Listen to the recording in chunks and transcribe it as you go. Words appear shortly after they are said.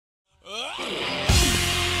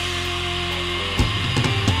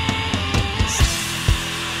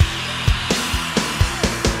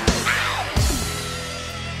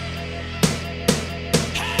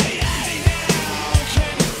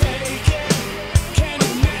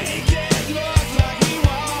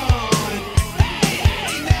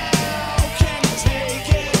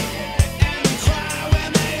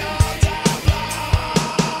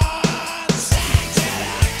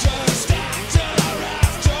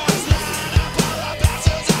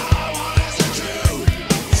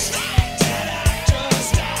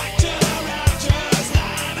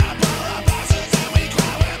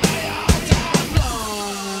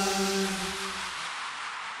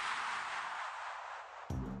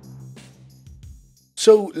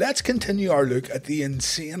So let's continue our look at the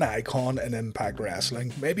insane icon in Impact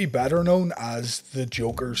Wrestling, maybe better known as the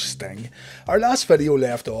Joker Sting. Our last video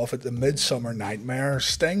left off at the Midsummer Nightmare.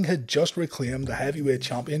 Sting had just reclaimed the heavyweight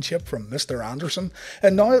championship from Mr. Anderson,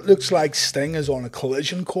 and now it looks like Sting is on a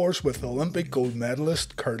collision course with Olympic gold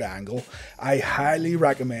medalist Kurt Angle. I highly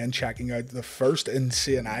recommend checking out the first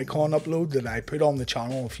Insane Icon upload that I put on the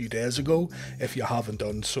channel a few days ago if you haven't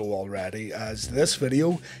done so already, as this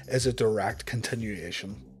video is a direct continuation.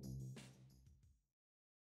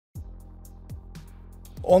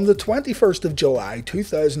 On the 21st of July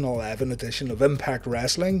 2011 edition of Impact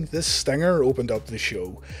Wrestling, this Stinger opened up the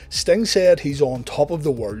show. Sting said he's on top of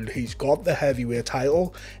the world, he's got the heavyweight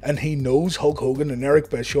title, and he knows Hulk Hogan and Eric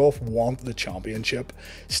Bischoff want the championship.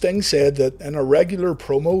 Sting said that in a regular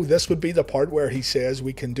promo, this would be the part where he says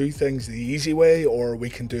we can do things the easy way or we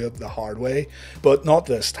can do it the hard way, but not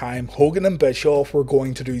this time. Hogan and Bischoff were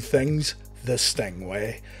going to do things the Sting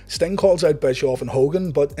way. Sting calls out Bischoff and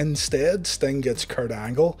Hogan, but instead Sting gets Kurt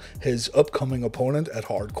Angle, his upcoming opponent at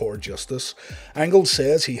Hardcore Justice. Angle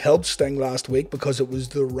says he helped Sting last week because it was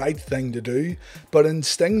the right thing to do, but in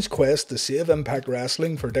Sting's quest to save Impact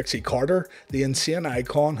Wrestling for Dixie Carter, the Insane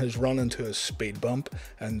Icon has run into a speed bump,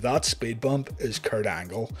 and that speed bump is Kurt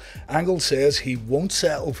Angle. Angle says he won't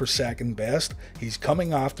settle for second best, he's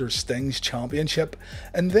coming after Sting's championship,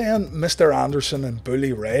 and then Mr. Anderson and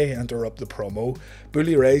Bully Ray interrupt the promo.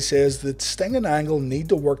 Bully Ray says that Sting and Angle need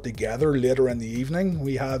to work together later in the evening.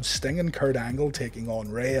 We have Sting and Kurt Angle taking on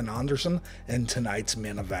Ray and Anderson in tonight's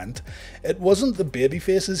main event. It wasn't the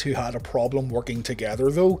babyfaces who had a problem working together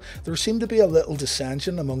though. There seemed to be a little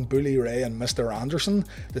dissension among Bully Ray and Mr. Anderson.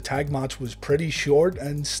 The tag match was pretty short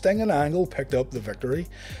and Sting and Angle picked up the victory.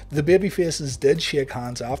 The babyfaces did shake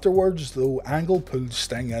hands afterwards, though Angle pulled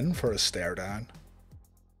Sting in for a stare down.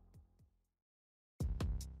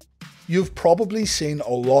 You've probably seen a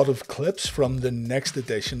lot of clips from the next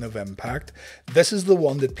edition of Impact. This is the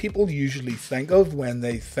one that people usually think of when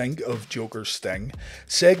they think of Joker Sting.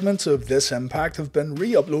 Segments of this Impact have been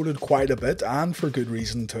re-uploaded quite a bit, and for good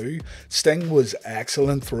reason too. Sting was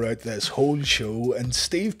excellent throughout this whole show, and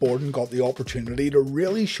Steve Borden got the opportunity to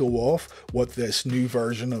really show off what this new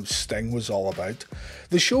version of Sting was all about.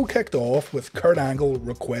 The show kicked off with Kurt Angle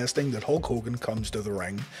requesting that Hulk Hogan comes to the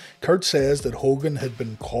ring. Kurt says that Hogan had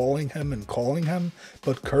been calling him,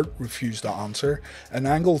 but Kurt refused to answer, and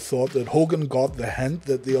Angle thought that Hogan got the hint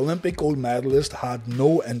that the Olympic gold medalist had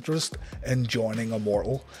no interest in joining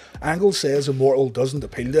Immortal. Angle says Immortal doesn't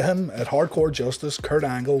appeal to him. At Hardcore Justice, Kurt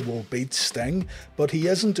Angle will beat Sting, but he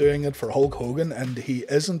isn't doing it for Hulk Hogan and he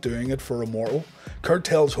isn't doing it for Immortal. Kurt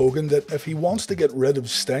tells Hogan that if he wants to get rid of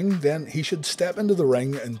Sting, then he should step into the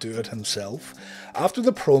ring and do it himself. After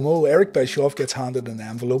the promo, Eric Bischoff gets handed an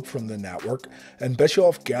envelope from the network, and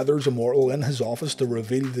Bischoff gathers Immortal in his office to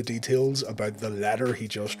reveal the details about the letter he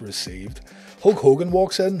just received. Hulk Hogan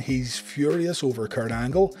walks in, he's furious over Kurt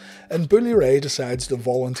Angle, and Bully Ray decides to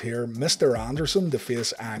volunteer Mr. Anderson to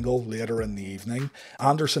face Angle later in the evening.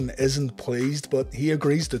 Anderson isn't pleased, but he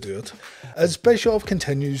agrees to do it. As Bischoff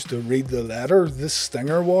continues to read the letter, this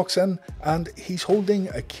Stinger walks in, and he's holding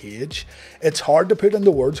a cage. It's hard to put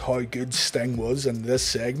into words how good Sting was in this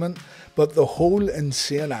segment, but the whole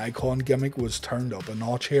Insane Icon gimmick was turned up a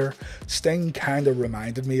notch here. Sting kinda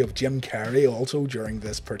reminded me of Jim Carrey also during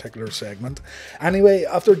this particular segment. Anyway,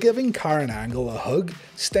 after giving Karen Angle a hug,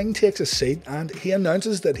 Sting takes a seat and he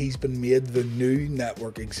announces that he's been made the new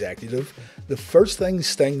network executive. The first thing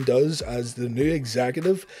Sting does as the new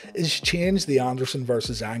executive is change the Anderson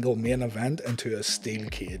vs. Angle main event into a steel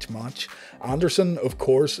cage match. Anderson, of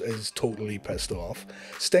course, is totally pissed off.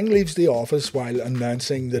 Sting leaves the office while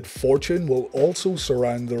announcing that Fortune will also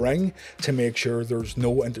surround the ring to make sure there's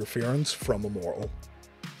no interference from Immortal.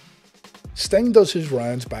 Sting does his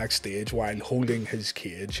rounds backstage while holding his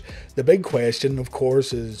cage. The big question, of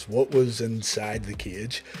course, is what was inside the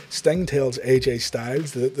cage. Sting tells AJ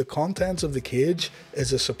Styles that the contents of the cage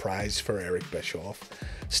is a surprise for Eric Bischoff.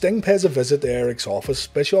 Sting pays a visit to Eric's office.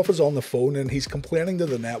 Bischoff is on the phone and he's complaining to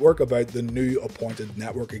the network about the new appointed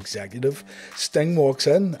network executive. Sting walks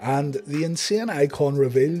in and the Insane Icon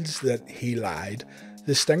reveals that he lied.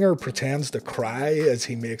 The Stinger pretends to cry as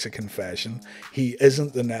he makes a confession. He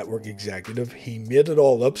isn't the network executive, he made it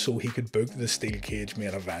all up so he could book the steel cage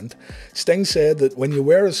main event. Sting said that when you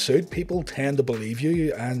wear a suit, people tend to believe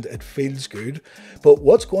you and it feels good. But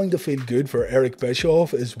what's going to feel good for Eric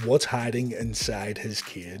Bischoff is what's hiding inside his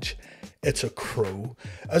cage. It's a crow.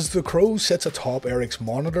 As the crow sits atop Eric's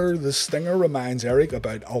monitor, the stinger reminds Eric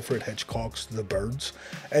about Alfred Hitchcock's The Birds.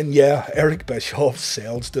 And yeah, Eric Bischoff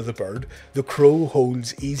sells to the bird. The crow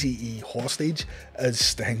holds Eazy-E hostage as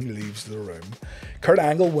Sting leaves the room. Kurt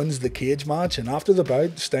Angle wins the cage match, and after the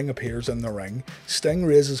bout, Sting appears in the ring. Sting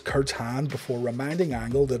raises Kurt's hand before reminding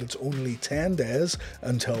Angle that it's only 10 days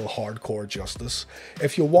until Hardcore Justice.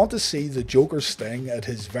 If you want to see the Joker Sting at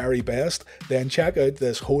his very best, then check out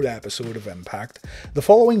this whole episode of Impact. The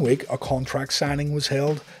following week, a contract signing was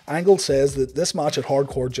held. Angle says that this match at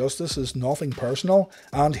Hardcore Justice is nothing personal,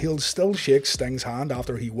 and he'll still shake Sting's hand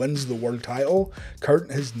after he wins the world title.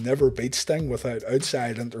 Kurt has never beat Sting without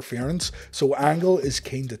outside interference, so Angle is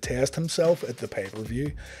keen to test himself at the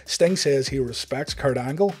pay-per-view. Sting says he respects Kurt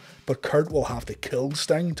Angle, but Kurt will have to kill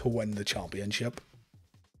Sting to win the championship.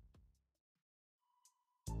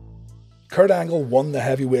 Kurt Angle won the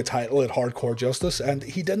heavyweight title at Hardcore Justice, and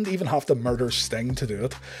he didn't even have to murder Sting to do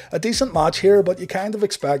it. A decent match here, but you kind of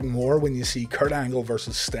expect more when you see Kurt Angle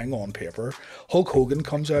versus Sting on paper. Hulk Hogan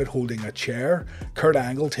comes out holding a chair. Kurt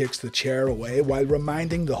Angle takes the chair away while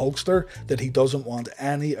reminding the Hulkster that he doesn't want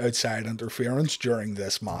any outside interference during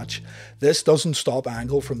this match. This doesn't stop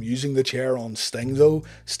Angle from using the chair on Sting though.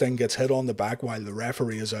 Sting gets hit on the back while the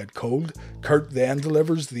referee is out cold. Kurt then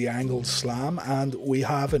delivers the Angle slam, and we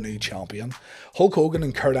have a new champion. Hulk Hogan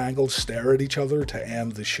and Kurt Angle stare at each other to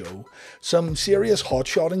end the show. Some serious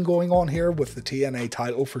hot-shotting going on here with the TNA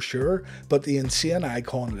title for sure, but the Insane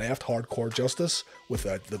Icon left Hardcore Justice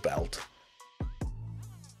without the belt.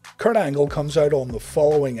 Kurt Angle comes out on the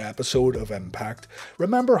following episode of Impact.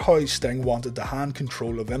 Remember how Sting wanted to hand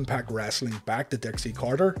control of Impact Wrestling back to Dixie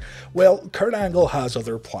Carter? Well, Kurt Angle has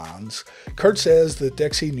other plans. Kurt says that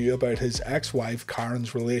Dixie knew about his ex-wife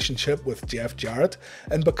Karen's relationship with Jeff Jarrett,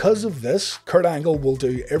 and because of this, Kurt Angle will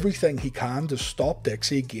do everything he can to stop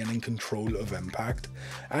Dixie gaining control of Impact.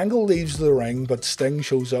 Angle leaves the ring, but Sting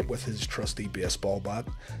shows up with his trusty baseball bat.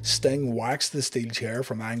 Sting whacks the steel chair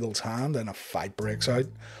from Angle's hand and a fight breaks out.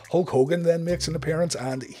 Hulk Hogan then makes an appearance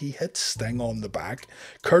and he hits Sting on the back.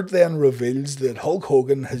 Kurt then reveals that Hulk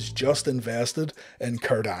Hogan has just invested in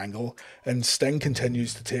Kurt Angle, and Sting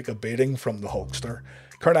continues to take a beating from the Hulkster.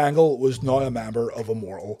 Kurt Angle was now a member of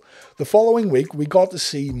Immortal. The following week, we got to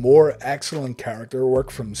see more excellent character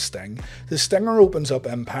work from Sting. The Stinger opens up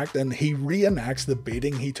Impact and he reenacts the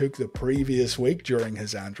beating he took the previous week during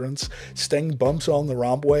his entrance. Sting bumps on the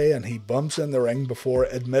rampway and he bumps in the ring before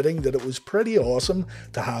admitting that it was pretty awesome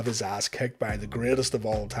to have his ass kicked by the greatest of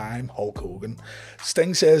all time, Hulk Hogan.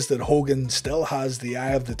 Sting says that Hogan still has the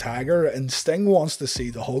eye of the tiger, and Sting wants to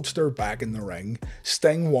see the Hulkster back in the ring.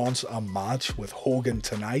 Sting wants a match with Hogan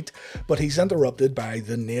tonight, but he's interrupted by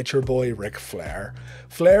the Nature Boy Ric Flair.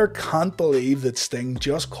 Flair can't believe that Sting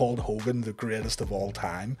just called Hogan the greatest of all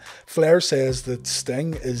time. Flair says that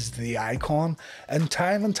Sting is the icon, and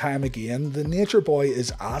time again, the Nature Boy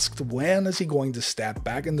is asked when is he going to step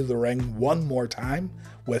back into the ring one more time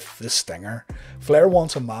with the Stinger. Flair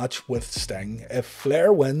wants a match with Sting. If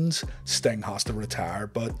Flair wins, Sting has to retire,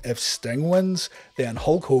 but if Sting wins, then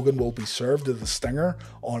Hulk Hogan will be served to the Stinger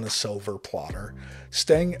on a silver platter.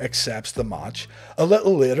 Sting accepts the match. A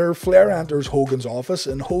little later, Flair enters Hogan's office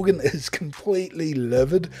and Hogan is completely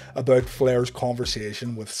livid about Flair's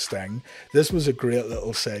conversation with Sting. This was a great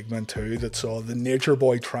little segment too that saw the Nature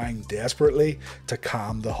Boy trying desperately to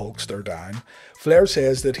calm the Hulkster down. Flair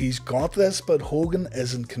says that he's got this, but Hogan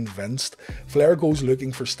isn't convinced. Flair goes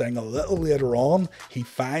looking for Sting a little later on. He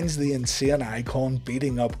finds the Insane Icon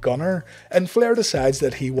beating up Gunner, and Flair decides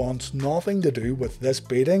that he wants nothing to do with this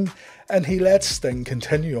beating, and he lets Sting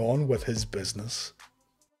continue on with his business.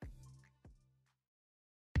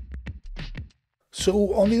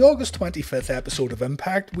 So, on the August 25th episode of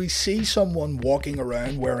Impact, we see someone walking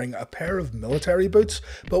around wearing a pair of military boots,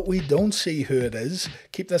 but we don't see who it is.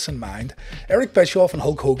 Keep this in mind. Eric Bischoff and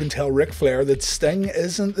Hulk Hogan tell Ric Flair that Sting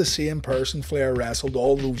isn't the same person Flair wrestled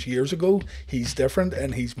all those years ago. He's different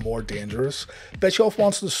and he's more dangerous. Bischoff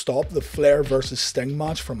wants to stop the Flair versus Sting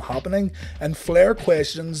match from happening, and Flair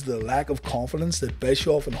questions the lack of confidence that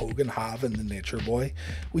Bischoff and Hogan have in the Nature Boy.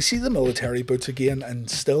 We see the military boots again,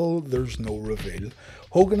 and still there's no reveal.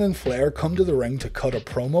 Hogan and Flair come to the ring to cut a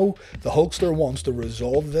promo. The Hulkster wants to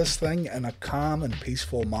resolve this thing in a calm and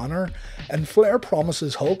peaceful manner, and Flair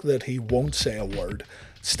promises Hulk that he won't say a word.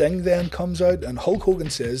 Sting then comes out and Hulk Hogan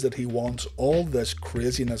says that he wants all this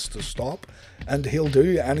craziness to stop and he'll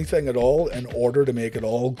do anything at all in order to make it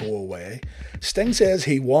all go away. Sting says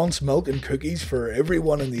he wants milk and cookies for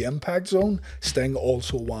everyone in the Impact Zone. Sting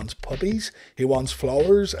also wants puppies, he wants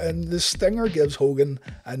flowers, and the Stinger gives Hogan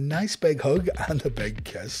a nice big hug and a big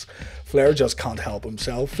kiss. Flair just can't help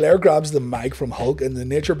himself. Flair grabs the mic from Hulk and the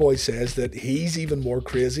Nature Boy says that he's even more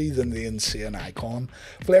crazy than the Insane Icon.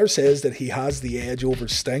 Flair says that he has the edge over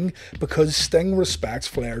Sting because Sting respects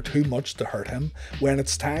Flair too much to hurt him. When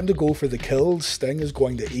it's time to go for the kill, Sting is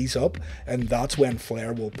going to ease up, and that's when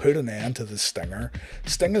Flair will put an end to the Stinger.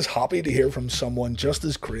 Sting is happy to hear from someone just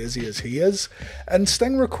as crazy as he is, and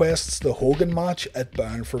Sting requests the Hogan match at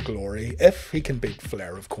Bound for Glory, if he can beat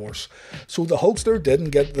Flair, of course. So the Hulkster didn't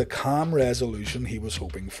get the calm resolution he was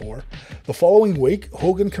hoping for. The following week,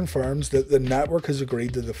 Hogan confirms that the network has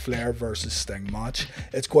agreed to the Flair vs Sting match.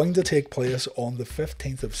 It's going to take place on the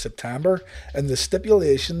 15th of September, and the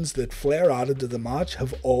stipulations that Flair added to the match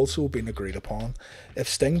have also been agreed upon. If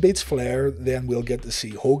Sting beats Flair, then we'll get to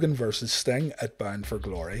see Hogan vs Sting at Bound for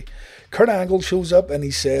Glory. Kurt Angle shows up and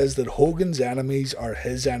he says that Hogan's enemies are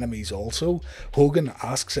his enemies also. Hogan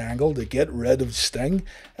asks Angle to get rid of Sting,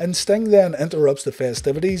 and Sting then interrupts the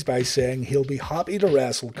festivities by saying he'll be happy to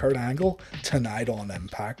wrestle Kurt Angle tonight on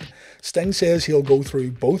Impact. Sting says he'll go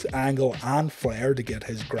through both Angle and Flair to get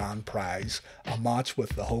his grand prize, a match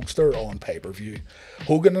with the Hulkster on pay-per-view.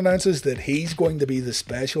 Hogan announces that he's going to be the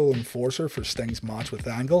special enforcer for Sting's match with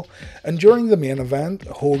Angle, and during the main event,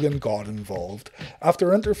 Hogan got involved.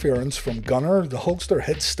 After interference from Gunner, the Hulkster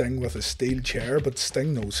hits Sting with a steel chair, but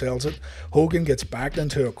Sting no-sells it. Hogan gets backed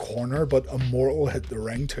into a corner, but Immortal hit the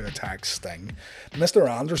ring to attack Sting. Mr.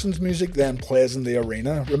 Anderson's music then plays in the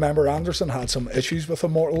arena. Remember, Anderson had some issues with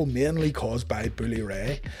Immortal, mainly caused by Bully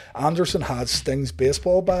Ray. Anderson has Sting's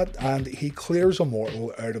baseball bat, and he clears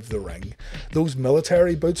Immortal out of the ring. Those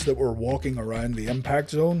military boots that were walking around the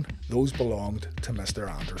Impact Zone, those belonged to Mr.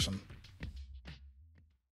 Anderson.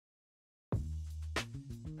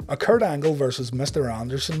 A Kurt Angle vs Mr.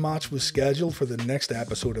 Anderson match was scheduled for the next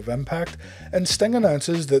episode of Impact, and Sting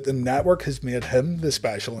announces that the network has made him the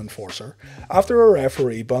special enforcer. After a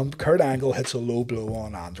referee bump, Kurt Angle hits a low blow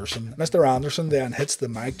on Anderson. Mr. Anderson then hits the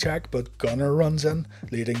mic check, but Gunner runs in,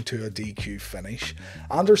 leading to a DQ finish.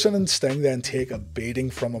 Anderson and Sting then take a beating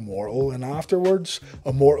from Immortal, and afterwards,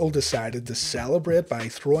 Immortal decided to celebrate by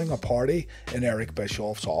throwing a party in Eric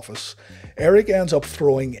Bischoff's office. Eric ends up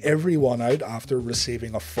throwing everyone out after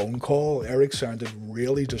receiving a phone call. Eric sounded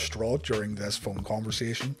really distraught during this phone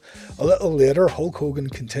conversation. A little later, Hulk Hogan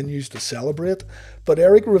continues to celebrate, but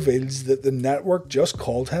Eric reveals that the network just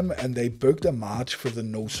called him and they booked a match for the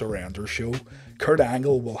No Surrender show. Kurt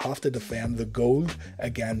Angle will have to defend the gold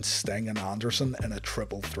against Sting and Anderson in a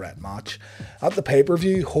triple threat match. At the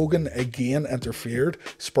pay-per-view, Hogan again interfered,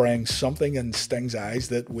 spraying something in Sting's eyes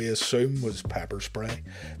that we assume was pepper spray.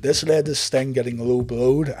 This led to Sting getting low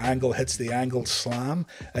blowed, Angle hits the Angle Slam,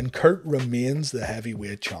 and Kurt remains the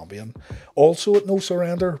heavyweight champion. Also at No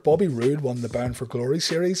Surrender, Bobby Roode won the Bound for Glory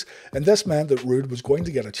series, and this meant that Roode was going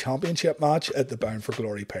to get a championship match at the Bound for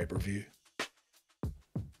Glory pay-per-view.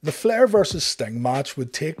 The Flair vs Sting match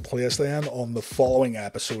would take place then on the following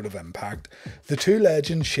episode of Impact. The two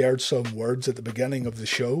legends shared some words at the beginning of the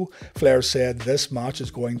show. Flair said this match is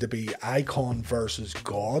going to be Icon versus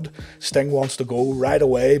God. Sting wants to go right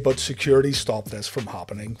away, but security stopped this from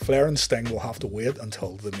happening. Flair and Sting will have to wait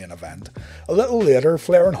until the main event. A little later,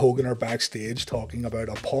 Flair and Hogan are backstage talking about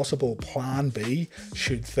a possible plan B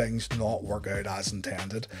should things not work out as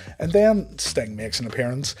intended. And then Sting makes an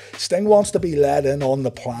appearance. Sting wants to be let in on the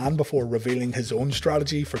plan before revealing his own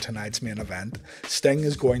strategy for tonight's main event. Sting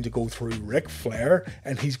is going to go through Ric Flair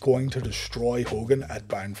and he's going to destroy Hogan at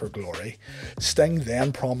Bound for Glory. Sting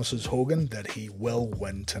then promises Hogan that he will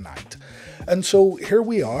win tonight. And so here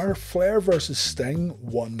we are, Flair versus Sting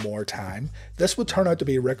one more time. This would turn out to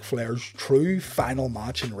be Ric Flair's true final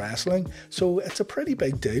match in wrestling, so it's a pretty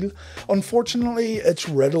big deal. Unfortunately, it's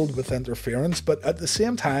riddled with interference, but at the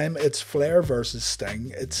same time, it's Flair versus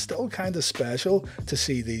Sting. It's still kind of special to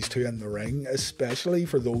see these two in the ring, especially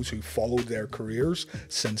for those who followed their careers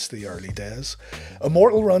since the early days.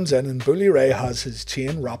 Immortal runs in and Bully Ray has his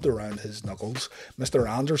chain wrapped around his knuckles. Mr.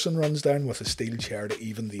 Anderson runs down with a steel chair to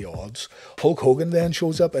even the odds. Hulk Hogan then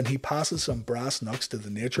shows up and he passes some brass knucks to the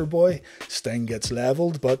Nature Boy. Sting gets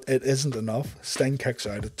leveled, but it isn't enough. Sting kicks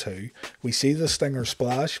out at 2. We see the Stinger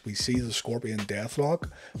Splash, we see the Scorpion Deathlock.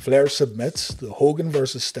 Flair submits, the Hogan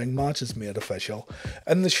vs Sting match is made official,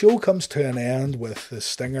 and the show comes to an end with the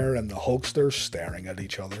Stinger and the Hulkster staring at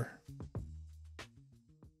each other.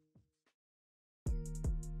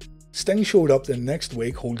 Sting showed up the next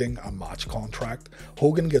week holding a match contract.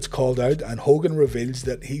 Hogan gets called out and Hogan reveals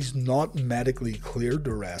that he's not medically cleared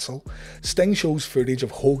to wrestle. Sting shows footage of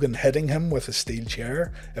Hogan hitting him with a steel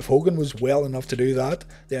chair. If Hogan was well enough to do that,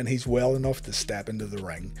 then he's well enough to step into the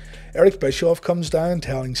ring. Eric Bischoff comes down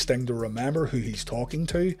telling Sting to remember who he's talking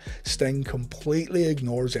to. Sting completely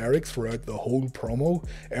ignores Eric throughout the whole promo.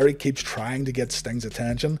 Eric keeps trying to get Sting's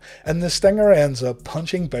attention, and the Stinger ends up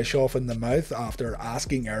punching Bischoff in the mouth after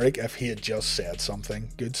asking Eric if he had just said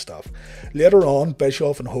something. Good stuff. Later on,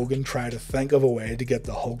 Bischoff and Hogan try to think of a way to get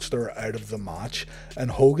the Hulkster out of the match,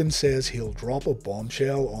 and Hogan says he'll drop a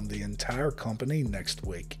bombshell on the entire company next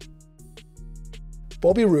week.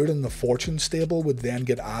 Bobby Roode and the Fortune stable would then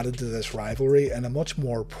get added to this rivalry in a much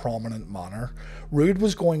more prominent manner. Roode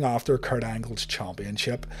was going after Kurt Angle's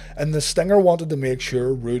championship, and the Stinger wanted to make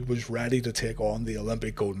sure Roode was ready to take on the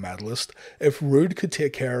Olympic gold medalist. If Roode could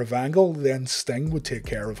take care of Angle, then Sting would take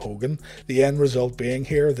care of Hogan, the end result being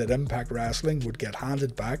here that Impact Wrestling would get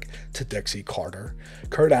handed back to Dixie Carter.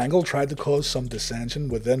 Kurt Angle tried to cause some dissension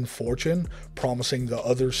within Fortune, promising the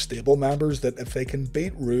other stable members that if they can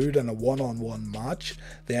beat Roode in a one-on-one match,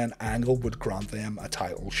 then Angle would grant them a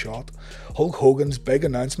title shot. Hulk Hogan's big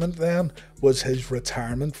announcement then was his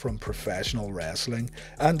retirement from professional wrestling,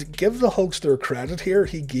 and give the Hulkster credit here,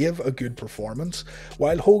 he gave a good performance.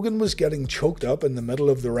 While Hogan was getting choked up in the middle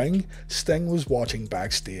of the ring, Sting was watching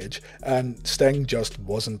backstage, and Sting just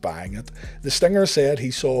wasn't buying it. The Stinger said he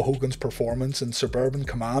saw Hogan's performance in Suburban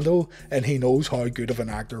Commando, and he knows how good of an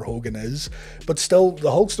actor Hogan is, but still, the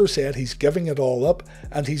Hulkster said he's giving it all up,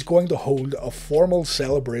 and he's going to hold a formal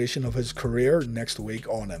celebration of his career next week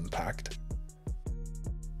on Impact.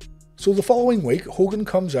 So the following week, Hogan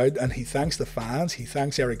comes out and he thanks the fans, he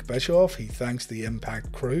thanks Eric Bischoff, he thanks the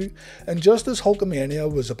Impact crew, and just as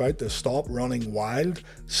Hulkamania was about to stop running wild,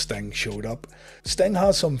 Sting showed up. Sting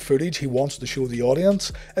has some footage he wants to show the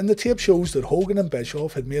audience, and the tape shows that Hogan and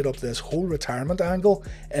Bischoff had made up this whole retirement angle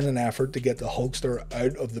in an effort to get the Hulkster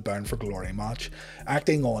out of the Bound for Glory match.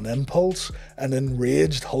 Acting on impulse, an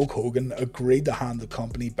enraged Hulk Hogan agreed to hand the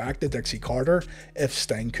company back to Dixie Carter if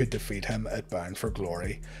Sting could defeat him at Bound for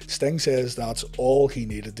Glory. Sting says that's all he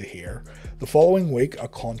needed to hear. The following week, a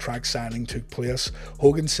contract signing took place.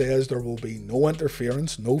 Hogan says there will be no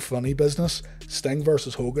interference, no funny business. Sting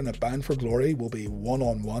versus Hogan at Bound for Glory will be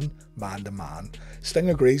one-on-one, man-to-man. Sting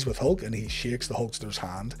agrees with Hulk and he shakes the Hulkster's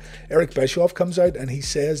hand. Eric Bischoff comes out and he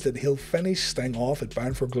says that he'll finish Sting off at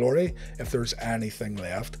Bound for Glory if there's anything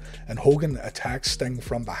left, and Hogan attacks Sting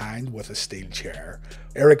from behind with a steel chair.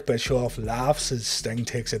 Eric Bischoff laughs as Sting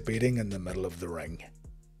takes a beating in the middle of the ring.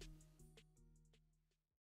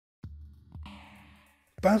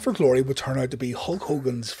 Bound for Glory would turn out to be Hulk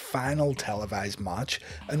Hogan's final televised match,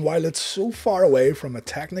 and while it's so far away from a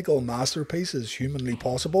technical masterpiece as humanly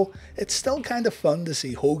possible, it's still kind of fun to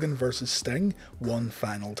see Hogan versus Sting one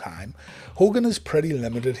final time. Hogan is pretty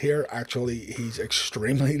limited here, actually he's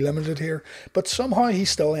extremely limited here, but somehow he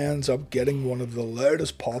still ends up getting one of the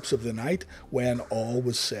loudest pops of the night when all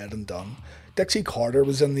was said and done. Dixie Carter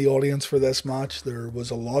was in the audience for this match. There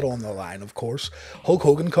was a lot on the line, of course. Hulk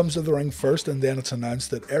Hogan comes to the ring first, and then it's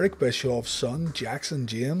announced that Eric Bischoff's son, Jackson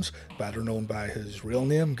James, better known by his real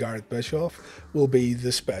name, Garrett Bischoff, will be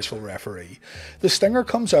the special referee. The Stinger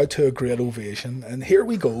comes out to a great ovation, and here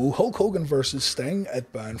we go, Hulk Hogan versus Sting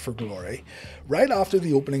at Bound for Glory. Right after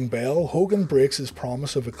the opening bell, Hogan breaks his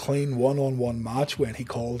promise of a clean one-on-one match when he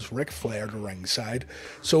calls Ric Flair to ringside,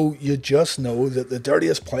 so you just know that the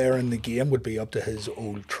dirtiest player in the game would be up to his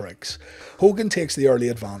old tricks. Hogan takes the early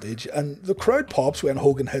advantage, and the crowd pops when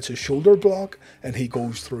Hogan hits a shoulder block and he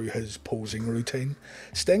goes through his posing routine.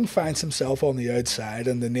 Sting finds himself on the outside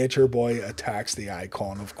and the Nature Boy attacks the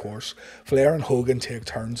Icon, of course. Flair and Hogan take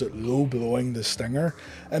turns at low blowing the Stinger,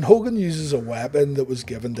 and Hogan uses a weapon that was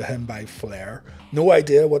given to him by Flair. No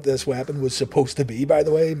idea what this weapon was supposed to be, by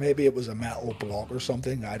the way. Maybe it was a metal block or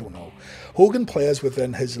something, I don't know. Hogan plays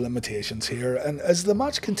within his limitations here, and as the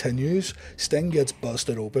match continues, Sting gets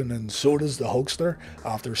busted open, and so does the Hulkster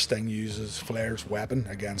after Sting uses Flair's weapon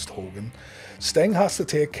against Hogan. Sting has to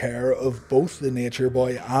take care of both the Nature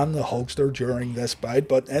Boy and the Hulkster during this bout,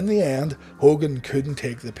 but in the end, Hogan couldn't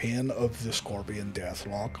take the pain of the Scorpion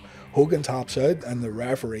Deathlock. Hogan taps out, and the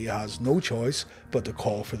referee has no choice but to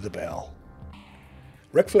call for the bell.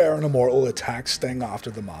 Ric Flair and Immortal attack Sting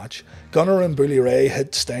after the match. Gunner and Bully Ray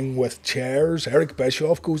hit Sting with chairs. Eric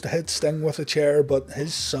Bischoff goes to hit Sting with a chair, but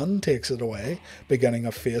his son takes it away, beginning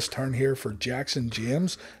a face turn here for Jackson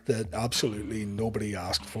James that absolutely nobody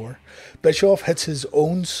asked for. Bischoff hits his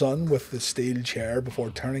own son with the steel chair before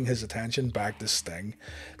turning his attention back to Sting.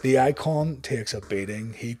 The Icon takes a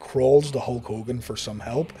beating. He crawls to Hulk Hogan for some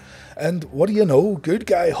help, and what do you know, good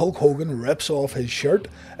guy Hulk Hogan rips off his shirt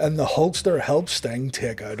and the Hulkster helps Sting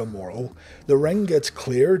take out Immortal. The ring gets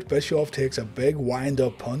cleared, Bischoff takes a big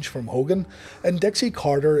wind-up punch from Hogan, and Dixie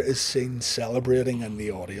Carter is seen celebrating in the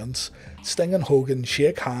audience. Sting and Hogan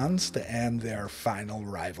shake hands to end their final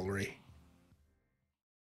rivalry.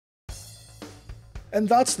 And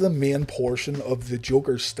that's the main portion of the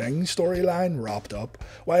Joker Sting storyline wrapped up.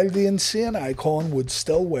 While the insane Icon would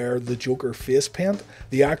still wear the Joker face paint,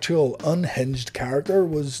 the actual unhinged character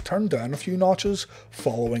was turned down a few notches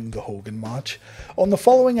following the Hogan match. On the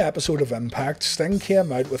following episode of Impact, Sting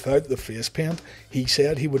came out without the face paint. He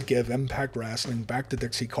said he would give Impact Wrestling back to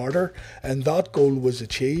Dixie Carter, and that goal was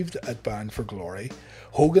achieved at Bound for Glory.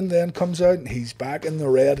 Hogan then comes out and he's back in the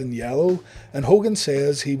red and yellow, and Hogan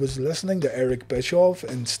says he was listening to Eric Bischoff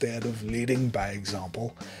instead of leading by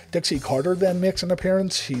example. Dixie Carter then makes an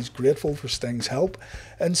appearance. She's grateful for Sting's help,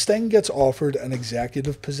 and Sting gets offered an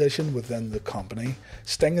executive position within the company.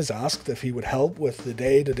 Sting is asked if he would help with the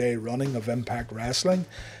day-to-day running of Impact Wrestling,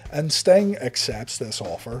 and Sting accepts this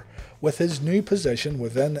offer. With his new position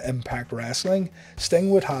within Impact Wrestling, Sting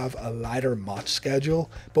would have a lighter match schedule,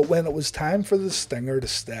 but when it was time for the Stinger to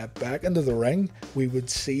step back into the ring, we would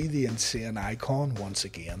see the insane Icon once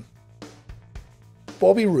again.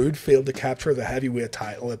 Bobby Roode failed to capture the heavyweight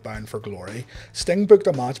title at Bound for Glory. Sting booked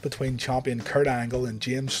a match between champion Kurt Angle and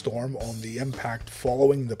James Storm on the Impact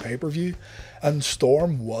following the pay-per-view, and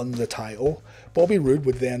Storm won the title. Bobby Roode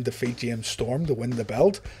would then defeat James Storm to win the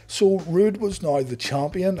belt, so Roode was now the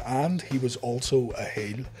champion and he was also a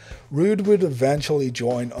heel. Roode would eventually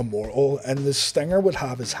join Immortal, and the Stinger would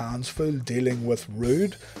have his hands full dealing with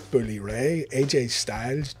Roode, Bully Ray, AJ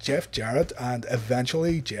Styles, Jeff Jarrett, and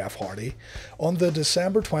eventually Jeff Hardy. On the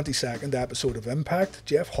December 22nd episode of Impact,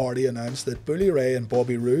 Jeff Hardy announced that Bully Ray and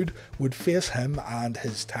Bobby Roode would face him and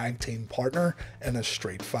his tag team partner in a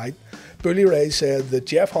street fight. Bully Ray said that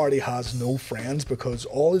Jeff Hardy has no friends because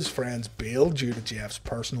all his friends bailed due to Jeff's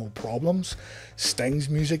personal problems. Sting's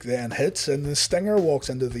music then hits and the Stinger walks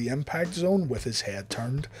into the Impact Zone with his head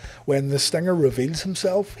turned. When the Stinger reveals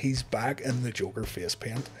himself, he's back in the Joker face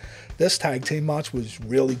paint. This tag team match was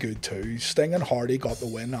really good too. Sting and Hardy got the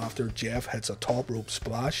win after Jeff hits a top rope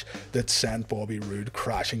splash that sent Bobby Roode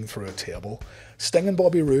crashing through a table. Sting and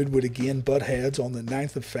Bobby Roode would again butt heads on the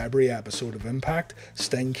 9th of February episode of Impact.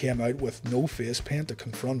 Sting came out with no face paint to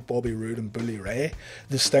confront Bobby Roode and Bully Ray.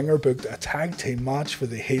 The Stinger booked a tag team match for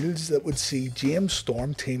the heels that would see James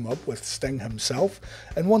Storm team up with Sting himself,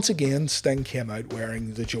 and once again Sting came out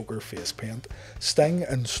wearing the Joker face paint. Sting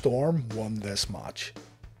and Storm won this match.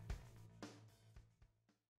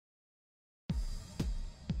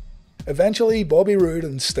 Eventually, Bobby Roode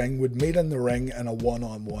and Sting would meet in the ring in a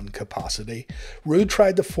one-on-one capacity. Roode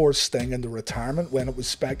tried to force Sting into retirement when it was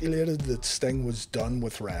speculated that Sting was done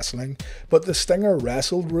with wrestling, but the Stinger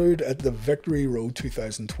wrestled Roode at the Victory Road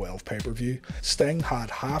 2012 pay-per-view. Sting had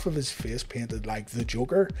half of his face painted like the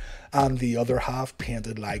Joker, and the other half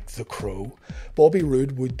painted like the Crow. Bobby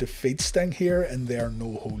Roode would defeat Sting here in their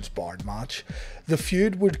no-holds-barred match. The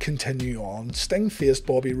feud would continue on. Sting faced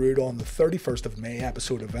Bobby Roode on the 31st of May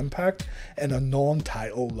episode of Impact in a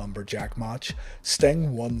non-title lumberjack match.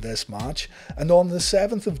 Sting won this match, and on the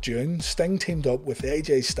 7th of June, Sting teamed up with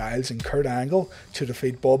AJ Styles and Kurt Angle to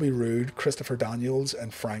defeat Bobby Roode, Christopher Daniels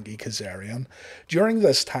and Frankie Kazarian. During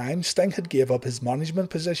this time, Sting had gave up his management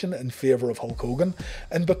position in favour of Hulk Hogan,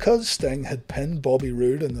 and because Sting had pinned Bobby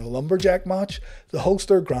Roode in the lumberjack match, the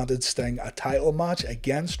Hulkster granted Sting a title match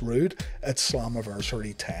against Roode at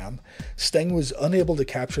Slammiversary 10. Sting was unable to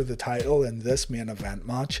capture the title in this main event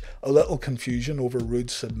match. A little confusion over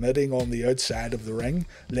Roode submitting on the outside of the ring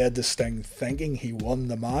led to Sting thinking he won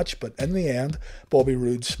the match, but in the end, Bobby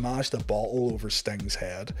Roode smashed a bottle over Sting's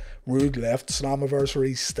head. Roode left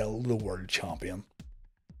Slammiversary still the world champion.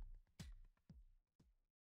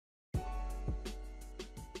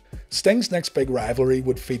 Sting's next big rivalry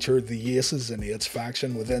would feature the Aces and Eights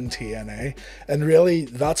faction within TNA, and really,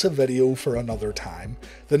 that's a video for another time.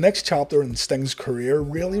 The next chapter in Sting's career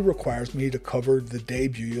really requires me to cover the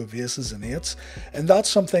debut of Aces and Eights, and that's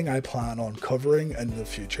something I plan on covering in the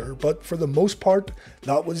future, but for the most part,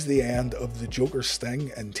 that was the end of the Joker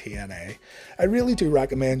Sting in TNA. I really do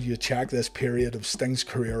recommend you check this period of Sting's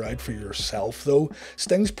career out for yourself though.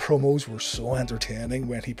 Sting's promos were so entertaining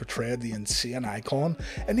when he portrayed the insane icon,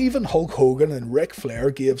 and even Hulk Hogan and Ric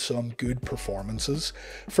Flair gave some good performances.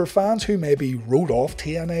 For fans who maybe wrote off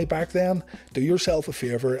TNA back then, do yourself a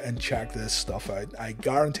favour and check this stuff out. I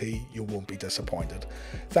guarantee you won't be disappointed.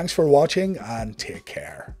 Thanks for watching and take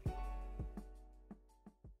care.